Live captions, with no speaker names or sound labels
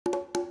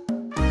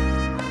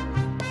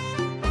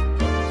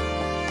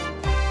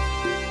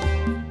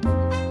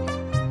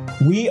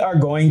We are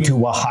going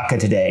to Oaxaca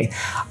today.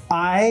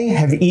 I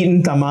have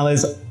eaten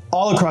tamales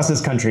all across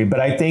this country,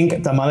 but I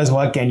think tamales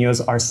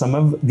Oaxaqueños are some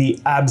of the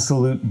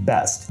absolute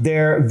best.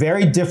 They're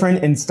very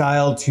different in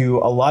style to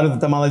a lot of the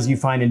tamales you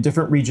find in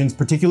different regions,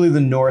 particularly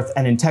the north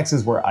and in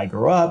Texas where I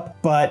grew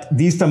up, but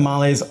these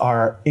tamales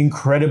are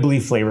incredibly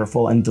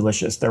flavorful and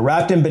delicious. They're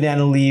wrapped in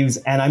banana leaves,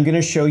 and I'm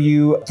gonna show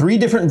you 3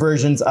 different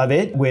versions of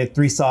it with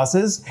 3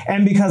 sauces.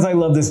 And because I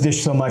love this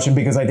dish so much and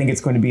because I think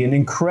it's going to be an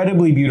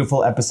incredibly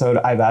beautiful episode,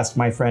 I've asked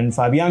my friend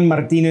Fabian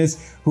Martinez,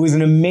 who is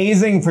an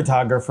amazing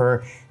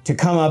photographer, to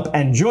come up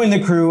and join the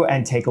crew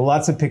and take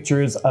lots of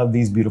pictures of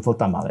these beautiful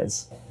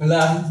tamales.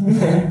 Hola.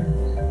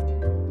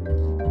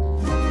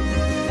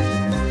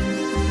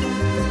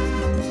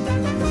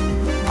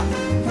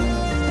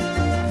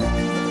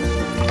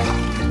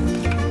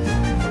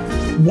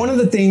 One of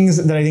the things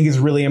that I think is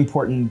really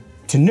important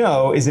to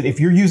know is that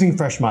if you're using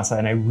fresh masa,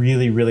 and I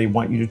really, really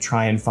want you to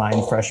try and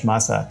find fresh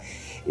masa,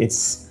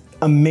 it's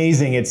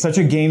amazing. It's such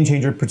a game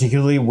changer,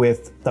 particularly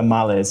with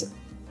tamales,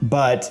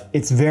 but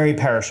it's very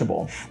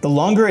perishable. The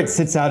longer it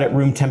sits out at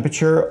room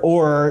temperature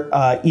or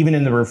even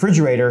in the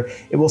refrigerator,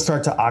 it will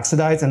start to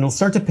oxidize and it'll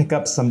start to pick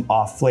up some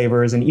off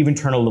flavors and even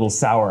turn a little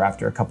sour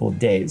after a couple of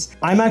days.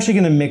 I'm actually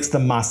gonna mix the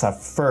masa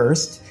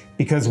first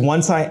because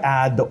once I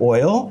add the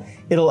oil,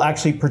 it'll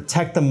actually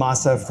protect the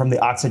masa from the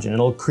oxygen.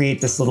 It'll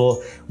create this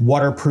little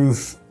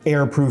waterproof,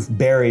 airproof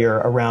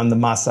barrier around the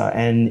masa,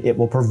 and it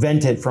will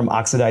prevent it from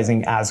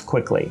oxidizing as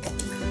quickly.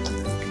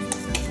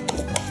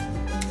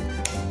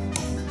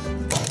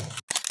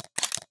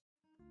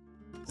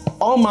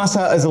 All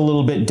masa is a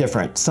little bit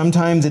different.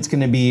 Sometimes it's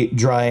gonna be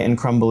dry and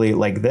crumbly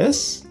like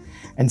this,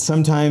 and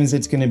sometimes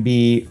it's gonna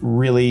be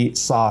really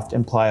soft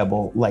and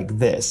pliable like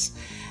this.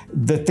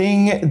 The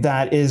thing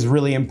that is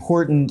really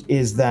important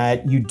is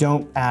that you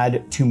don't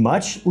add too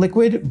much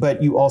liquid,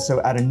 but you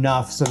also add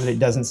enough so that it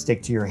doesn't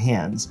stick to your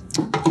hands.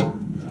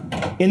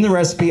 In the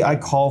recipe, I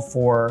call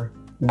for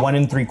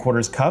 1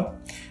 3/4 cup.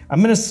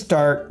 I'm gonna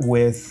start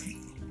with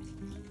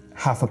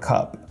 1/2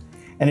 cup,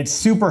 and it's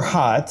super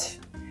hot.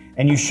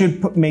 And you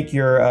should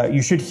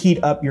you should heat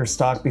up your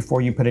stock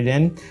before you put it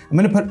in. I'm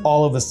gonna put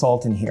all of the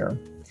salt in here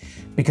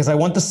because I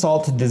want the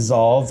salt to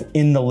dissolve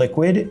in the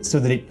liquid so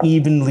that it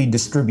evenly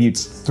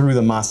distributes through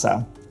the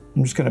masa.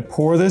 I'm just gonna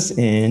pour this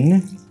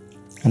in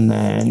and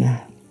then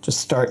just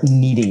start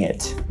kneading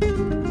it.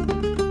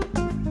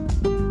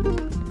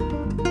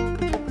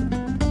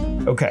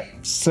 Okay,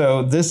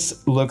 so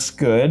this looks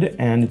good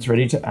and it's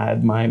ready to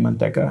add my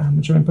manteca. How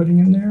much am I putting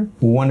in there?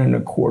 1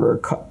 1/4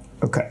 cup,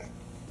 okay.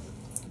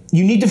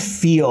 You need to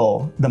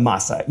feel the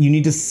masa. You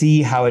need to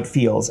see how it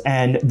feels.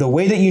 And the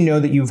way that you know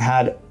that you've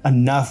had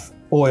enough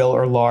oil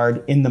or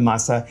lard in the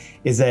masa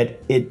is that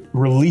it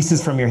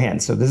releases from your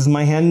hand. So this is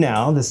my hand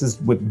now. This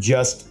is with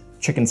just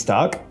chicken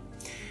stock.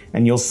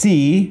 And you'll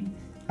see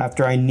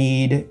after I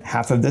knead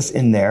half of this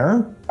in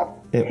there,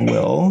 it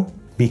will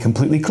be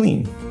completely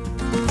clean.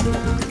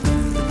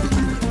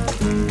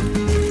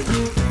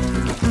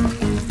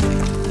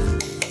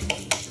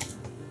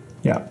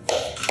 Yeah,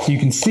 so you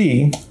can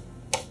see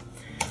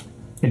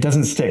it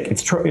doesn't stick.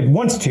 It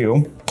wants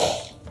to,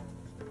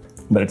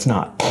 but it's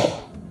not.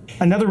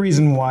 Another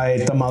reason why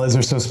tamales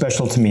are so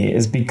special to me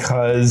is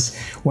because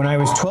when I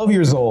was 12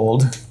 years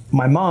old,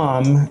 my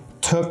mom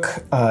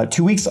took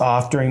 2 weeks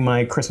off during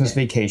my Christmas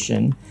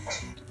vacation,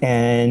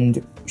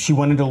 and she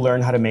wanted to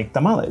learn how to make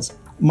tamales.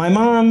 My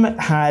mom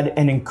had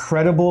an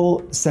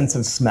incredible sense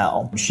of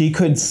smell. She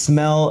could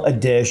smell a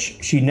dish.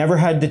 She never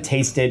had to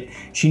taste it.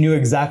 She knew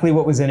exactly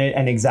what was in it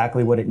and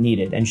exactly what it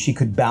needed. And she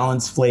could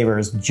balance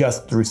flavors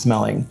just through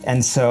smelling.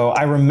 And so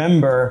I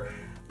remember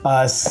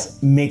us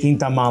making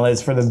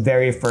tamales for the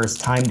very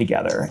first time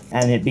together.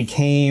 And it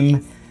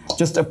became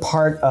just a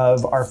part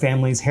of our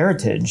family's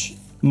heritage.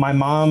 My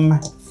mom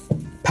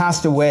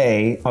passed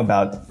away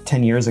about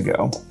 10 years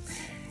ago.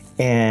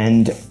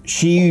 And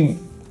she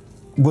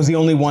was the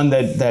only one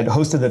that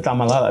hosted the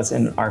tamaladas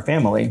in our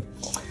family.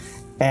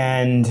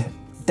 And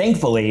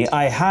thankfully,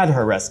 I had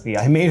her recipe.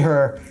 I made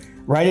her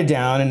write it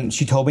down and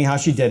she told me how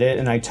she did it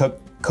and I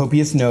took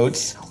copious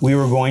notes. We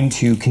were going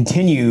to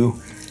continue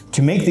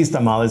to make these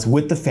tamales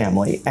with the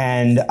family.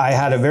 And I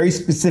had a very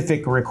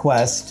specific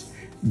request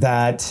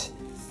that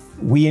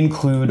we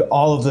include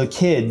all of the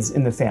kids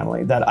in the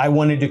family, that I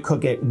wanted to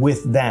cook it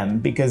with them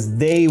because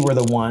they were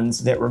the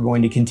ones that were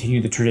going to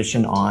continue the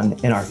tradition on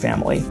in our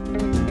family.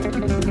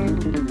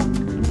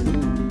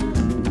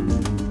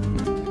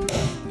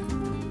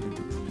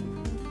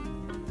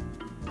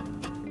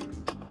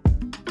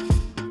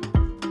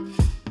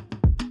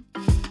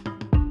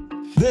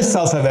 This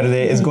salsa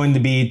verde is going to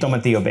be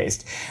tomatillo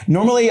based.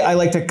 Normally, I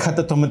like to cut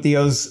the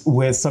tomatillos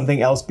with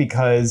something else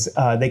because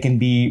they can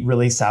be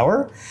really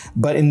sour.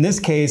 But in this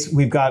case,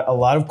 we've got a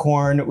lot of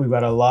corn, we've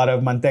got a lot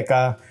of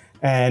manteca,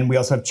 and we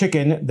also have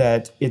chicken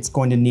that it's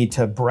going to need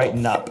to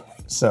brighten up.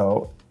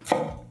 So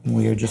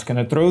we are just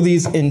gonna throw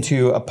these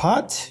into a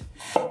pot.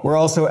 We're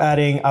also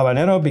adding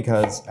habanero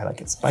because I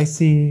like it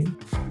spicy.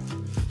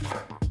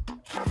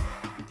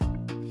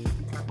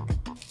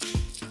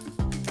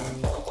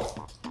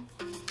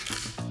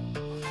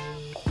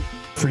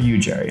 For you,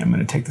 Jerry, I'm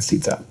gonna take the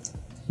seeds out.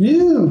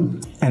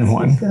 You. And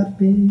Juan.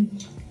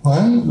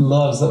 Juan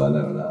loves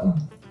habanero now.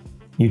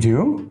 You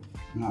do?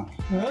 No.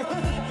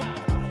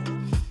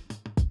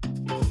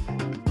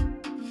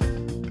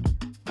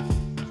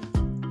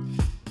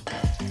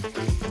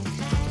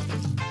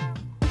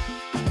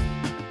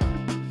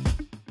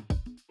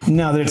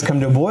 Now that it's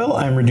come to a boil,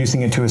 I'm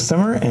reducing it to a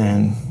simmer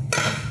and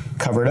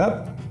cover it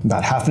up.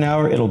 About half an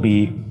hour, it'll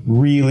be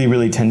really,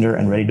 really tender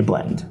and ready to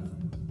blend.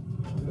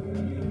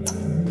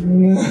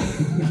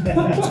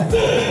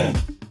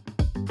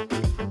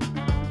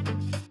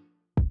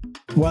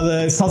 While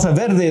the salsa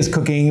verde is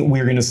cooking,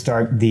 we're gonna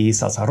start the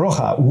salsa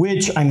roja,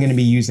 which I'm gonna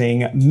be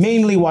using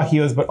mainly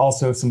guajillos, but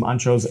also some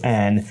anchos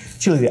and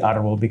chile de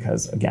árbol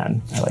because,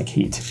 again, I like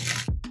heat.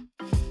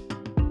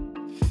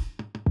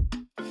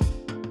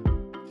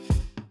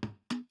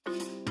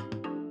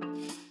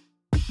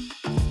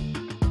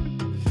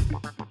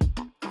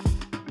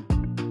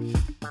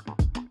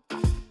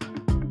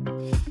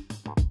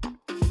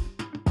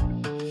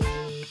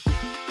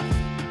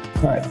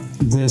 All right,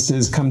 this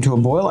has come to a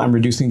boil. I'm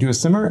reducing to a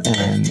simmer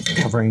and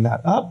covering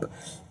that up.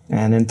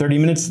 And in 30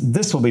 minutes,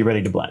 this will be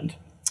ready to blend.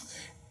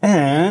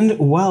 And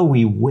while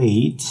we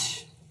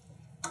wait,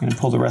 I'm gonna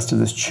pull the rest of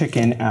this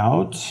chicken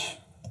out.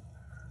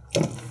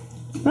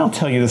 And I'll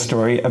tell you the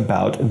story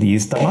about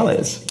these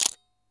tamales.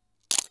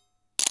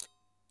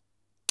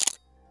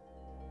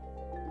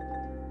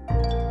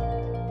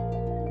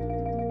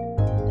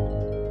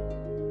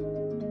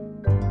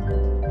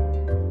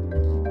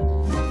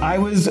 I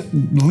was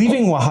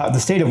leaving the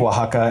state of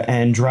Oaxaca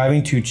and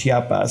driving to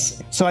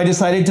Chiapas. So I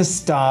decided to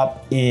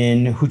stop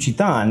in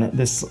Juchitán,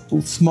 this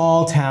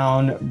small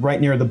town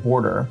right near the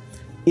border.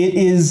 It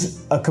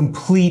is a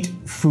complete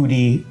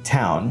foodie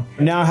town.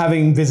 Now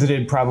having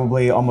visited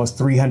probably almost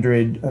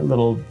 300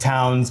 little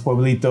towns,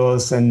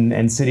 pueblitos,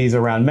 and cities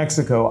around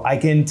Mexico, I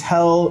can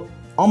tell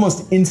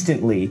almost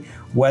instantly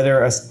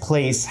whether a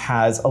place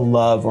has a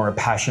love or a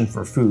passion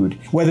for food,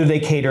 whether they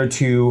cater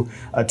to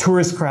a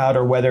tourist crowd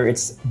or whether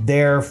it's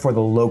there for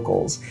the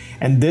locals.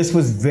 And this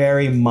was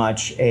very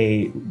much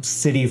a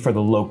city for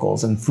the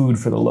locals and food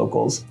for the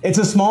locals. It's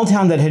a small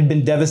town that had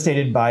been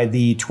devastated by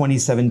the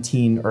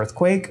 2017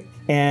 earthquake,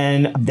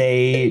 and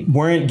they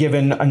weren't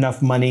given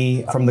enough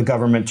money from the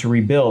government to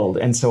rebuild.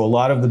 And so a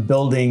lot of the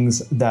buildings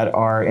that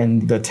are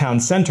in the town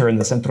center, in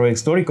the Centro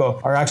Histórico,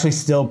 are actually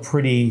still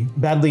pretty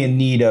badly in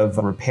need of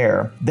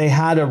repair. They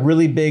had a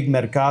really big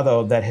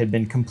mercado that had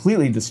been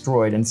completely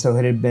destroyed, and so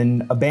it had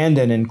been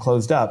abandoned and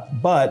closed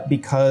up. But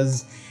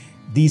because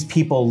these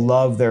people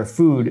love their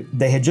food,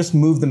 they had just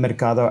moved the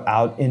mercado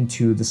out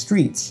into the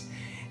streets.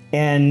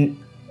 And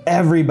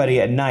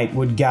everybody at night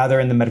would gather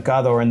in the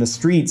mercado or in the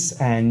streets,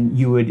 and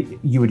you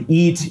would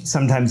eat.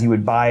 Sometimes you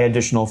would buy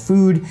additional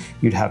food.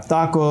 You'd have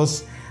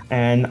tacos.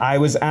 And I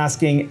was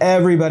asking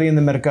everybody in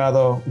the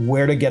mercado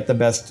where to get the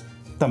best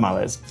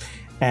tamales.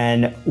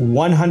 And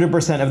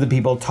 100% of the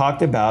people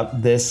talked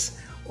about this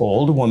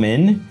old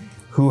woman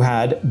who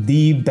had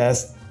the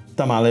best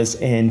tamales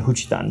in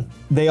Juchitán.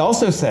 They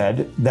also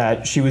said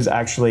that she was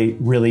actually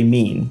really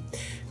mean.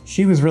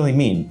 She was really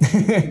mean.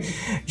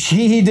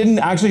 She didn't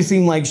actually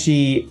seem like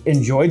she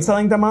enjoyed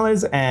selling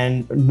tamales,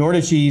 and nor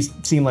did she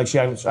seem like she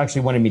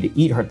actually wanted me to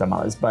eat her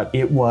tamales, but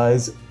it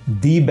was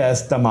the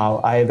best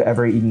tamal I've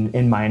ever eaten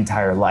in my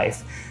entire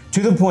life.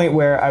 To the point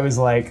where I was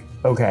like,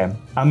 okay,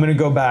 I'm gonna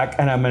go back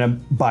and I'm gonna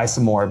buy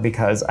some more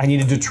because I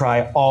needed to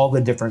try all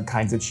the different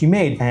kinds that she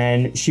made.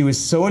 And she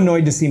was so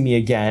annoyed to see me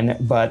again,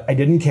 but I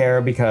didn't care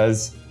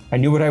because I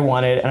knew what I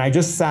wanted, and I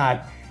just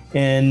sat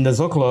in the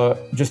Zocalo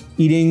just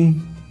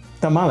eating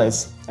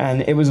tamales,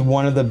 and it was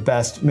one of the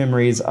best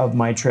memories of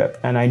my trip.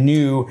 And I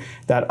knew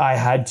that I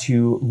had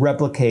to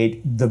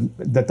replicate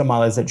the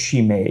tamales that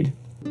she made.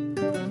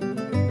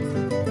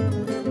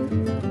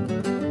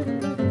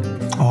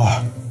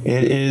 Oh,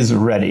 it is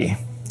ready.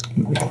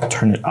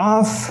 Turn it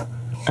off,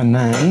 and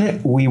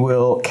then we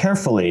will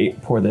carefully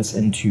pour this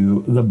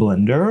into the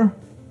blender.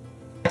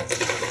 I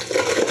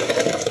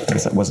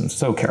guess I wasn't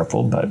so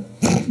careful, but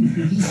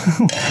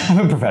I'm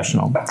a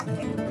professional.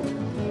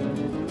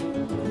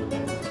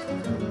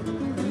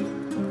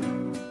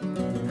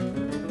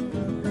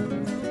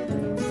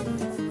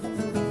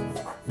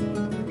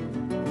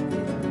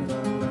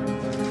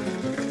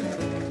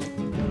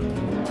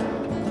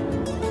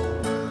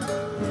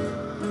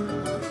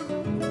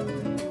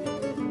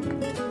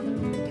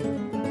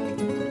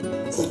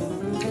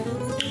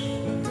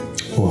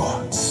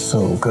 Oh, it's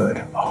so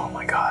good. Oh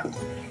my God.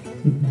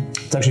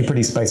 It's actually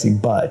pretty spicy,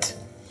 but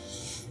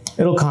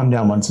it'll calm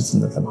down once it's in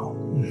the tamal.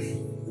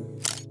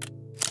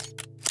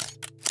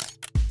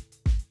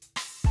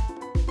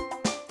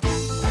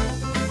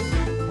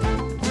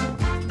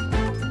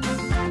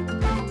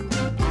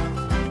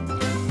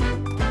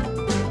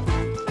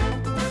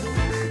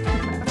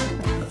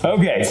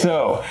 Okay,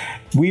 so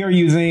we are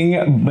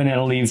using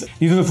banana leaves.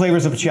 These are the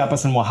flavors of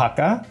Chiapas and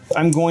Oaxaca.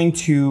 I'm going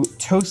to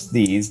toast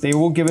these. They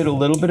will give it a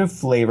little bit of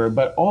flavor,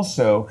 but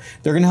also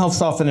they're gonna help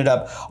soften it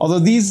up. Although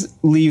these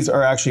leaves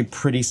are actually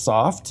pretty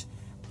soft,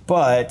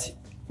 but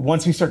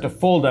once we start to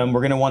fold them,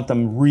 we're gonna want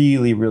them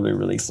really, really,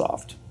 really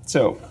soft.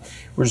 So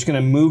we're just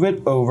gonna move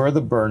it over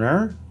the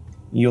burner.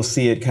 You'll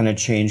see it kind of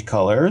change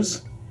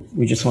colors.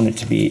 We just want it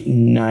to be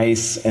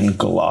nice and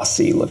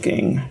glossy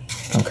looking.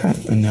 Okay,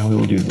 and now we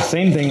will do the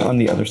same thing on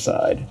the other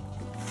side.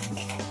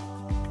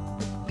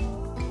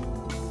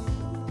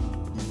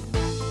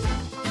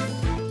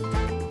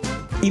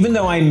 Even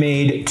though I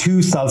made 2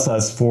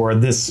 salsas for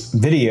this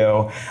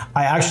video,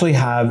 I actually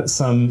have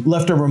some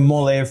leftover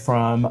mole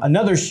from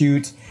another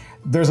shoot.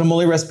 There's a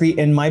mole recipe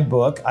in my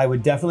book. I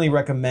would definitely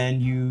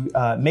recommend you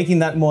making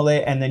that mole,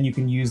 and then you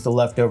can use the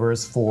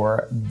leftovers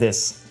for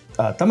this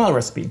tamal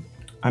recipe.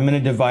 I'm gonna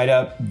divide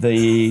up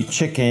the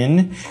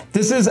chicken.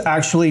 This is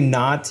actually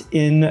not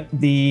in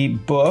the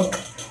book,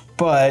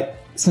 but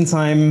since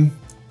I'm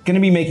gonna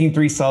be making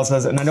 3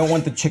 salsas and I don't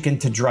want the chicken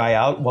to dry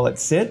out while it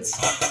sits,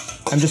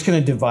 I'm just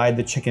gonna divide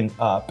the chicken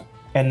up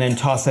and then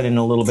toss it in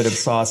a little bit of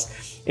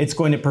sauce. It's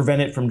going to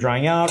prevent it from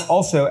drying out.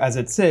 Also, as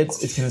it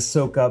sits, it's gonna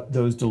soak up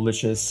those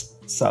delicious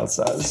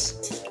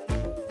salsas.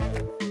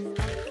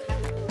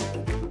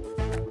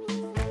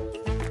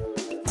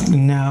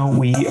 Now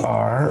we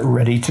are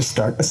ready to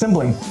start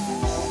assembling.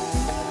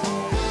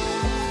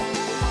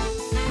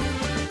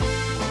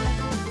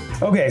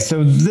 Okay,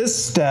 so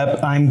this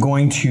step, I'm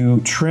going to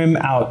trim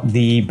out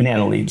the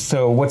banana leaves.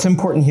 So what's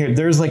important here,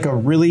 there's like a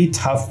really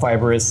tough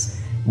fibrous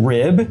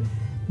rib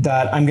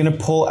that I'm gonna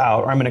pull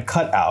out, or I'm gonna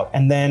cut out.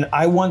 And then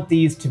I want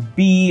these to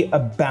be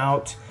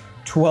about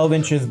 12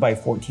 inches by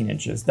 14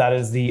 inches. That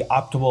is the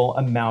optimal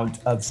amount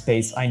of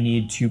space I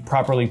need to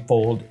properly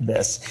fold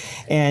this.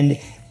 And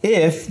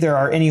if there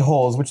are any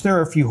holes, which there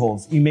are a few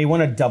holes, you may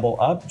wanna double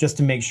up just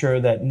to make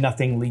sure that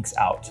nothing leaks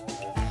out.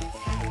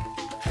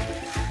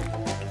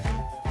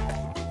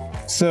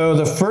 So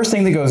the first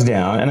thing that goes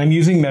down, and I'm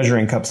using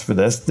measuring cups for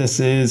this, this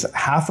is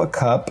half a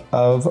cup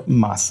of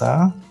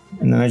masa.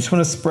 And then I just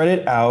wanna spread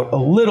it out a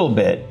little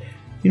bit.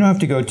 You don't have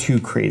to go too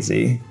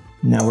crazy.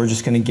 Now we're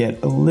just gonna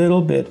get a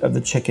little bit of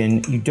the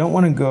chicken. You don't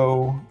wanna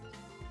go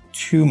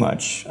too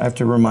much. I have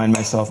to remind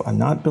myself, I'm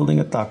not building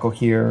a taco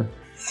here.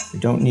 We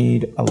don't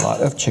need a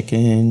lot of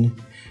chicken.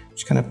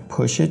 Just kind of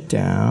push it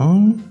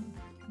down.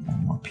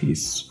 One more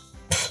piece,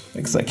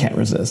 because I can't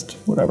resist,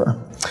 whatever.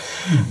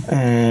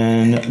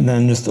 And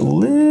then just a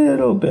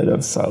little bit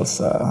of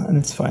salsa, and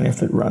it's fine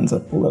if it runs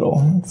up a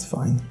little, it's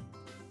fine.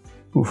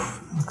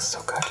 Oof, that looks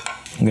so good.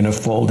 I'm gonna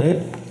fold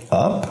it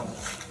up,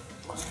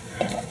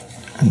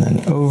 and then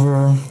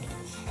over.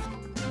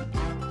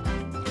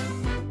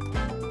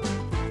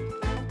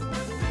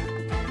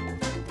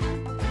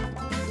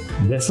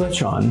 This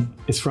lechon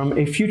is from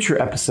a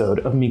future episode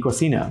of Mi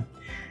Cocina,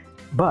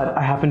 but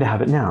I happen to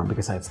have it now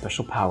because I have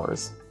special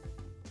powers.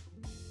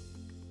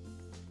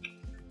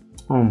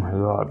 Oh my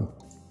God.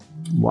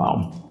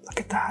 Wow, look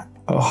at that.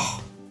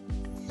 Oh.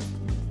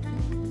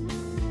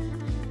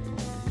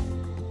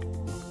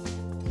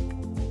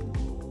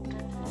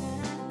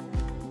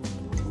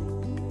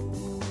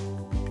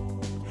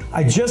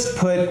 I just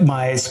put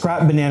my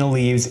scrap banana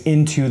leaves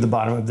into the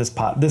bottom of this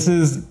pot. This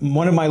is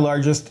one of my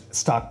largest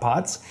stock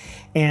pots,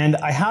 and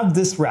I have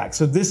this rack.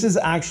 So this is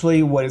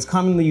actually what is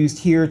commonly used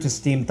here to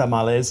steam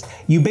tamales.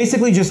 You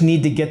basically just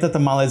need to get the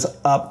tamales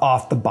up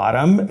off the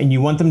bottom, and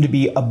you want them to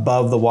be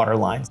above the water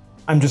line.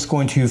 I'm just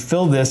going to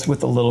fill this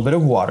with a little bit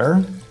of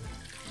water.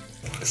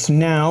 So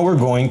now we're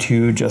going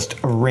to just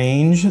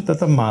arrange the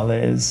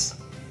tamales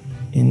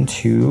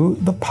into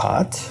the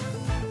pot.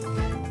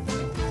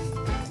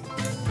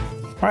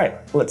 All right,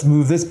 let's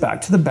move this back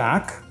to the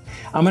back.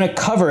 I'm gonna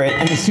cover it,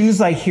 and as soon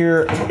as I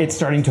hear it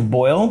starting to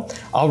boil,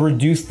 I'll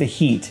reduce the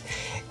heat.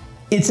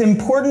 It's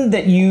important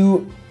that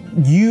you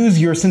use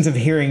your sense of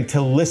hearing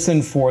to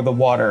listen for the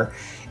water.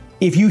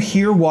 If you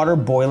hear water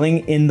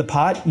boiling in the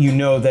pot, you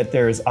know that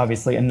there's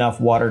obviously enough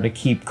water to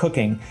keep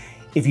cooking.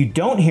 If you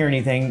don't hear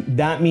anything,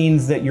 that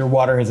means that your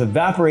water has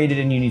evaporated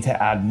and you need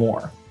to add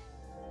more.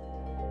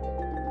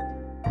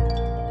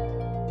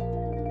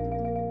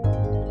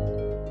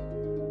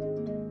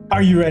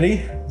 Are you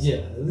ready?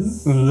 Yes.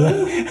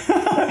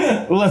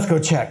 Let's go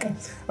check.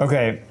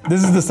 Okay,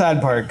 this is the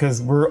sad part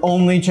because we're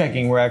only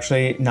checking. We're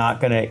actually not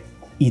gonna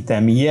eat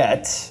them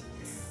yet.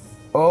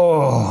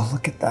 Oh,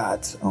 look at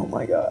that. Oh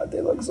my God,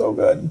 they look so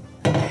good.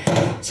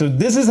 So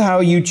this is how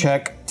you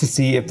check to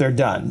see if they're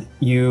done.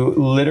 You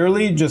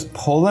literally just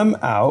pull them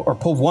out, or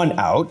pull one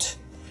out,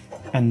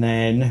 and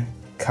then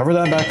cover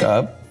that back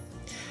up.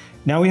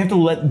 Now we have to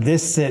let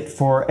this sit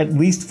for at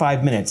least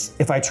 5 minutes.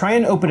 If I try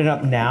and open it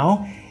up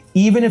now,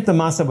 even if the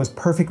masa was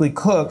perfectly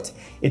cooked,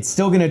 it's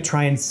still gonna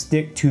try and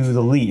stick to the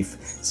leaf.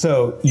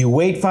 So you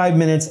wait 5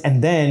 minutes,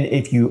 and then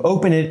if you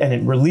open it and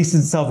it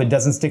releases itself, it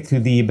doesn't stick to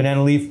the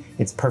banana leaf,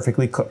 it's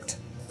perfectly cooked.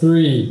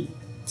 3,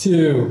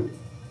 2,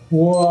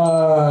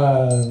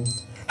 1.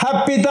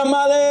 Happy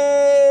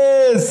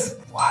tamales!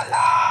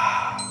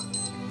 Voila!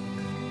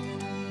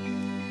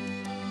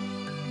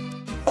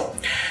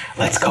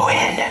 Let's go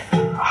in.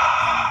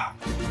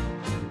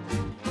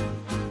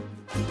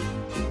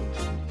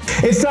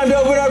 It's time to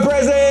open our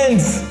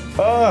presents!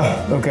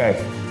 Oh, okay.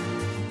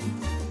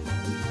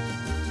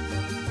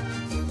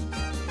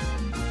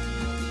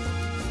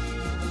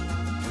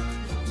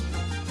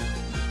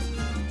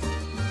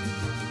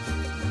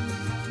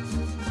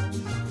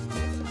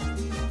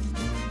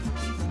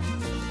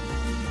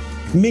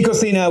 Mi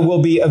Cocina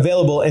will be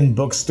available in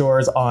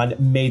bookstores on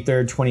May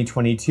 3rd,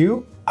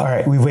 2022. All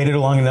right, we've waited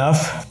long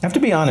enough. I have to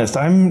be honest,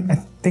 I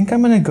think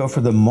I'm gonna go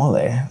for the mole.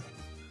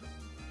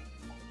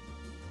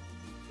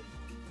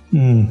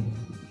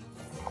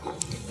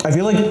 I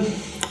feel like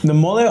the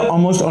mole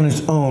almost on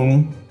its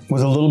own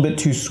was a little bit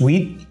too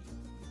sweet,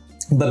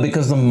 but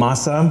because the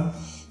masa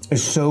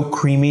is so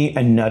creamy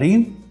and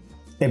nutty,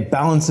 it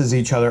balances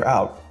each other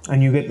out.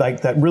 And you get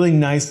like that really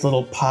nice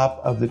little pop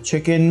of the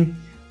chicken.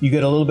 You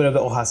get a little bit of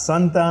the hoja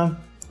santa,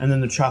 and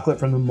then the chocolate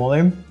from the mole.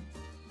 It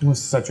was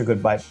such a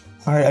good bite.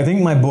 All right, I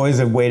think my boys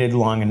have waited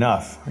long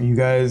enough. Are you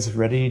guys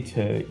ready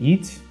to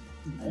eat?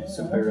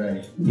 Super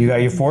ready. You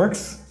got your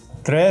forks?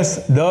 3,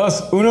 2,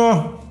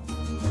 1.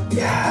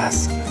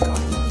 Yes.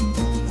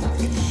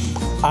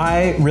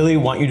 I really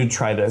want you to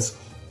try this.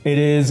 It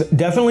is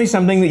definitely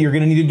something that you're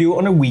gonna need to do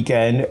on a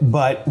weekend,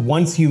 but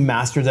once you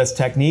master this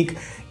technique,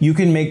 you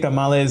can make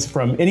tamales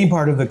from any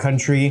part of the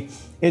country.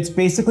 It's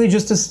basically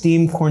just a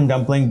steamed corn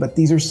dumpling, but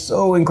these are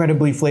so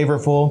incredibly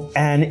flavorful.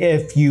 And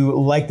if you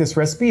like this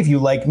recipe, if you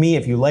like me,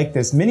 if you like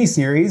this mini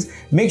series,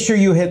 make sure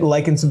you hit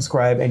like and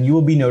subscribe, and you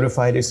will be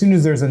notified as soon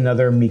as there's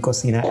another Mi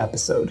Cocina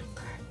episode.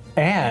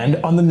 And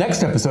on the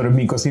next episode of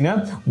Mi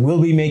Cocina,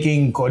 we'll be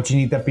making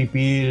cochinita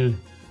pipil.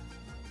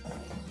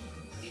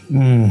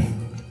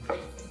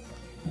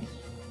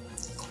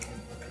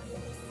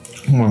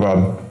 Oh my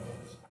God.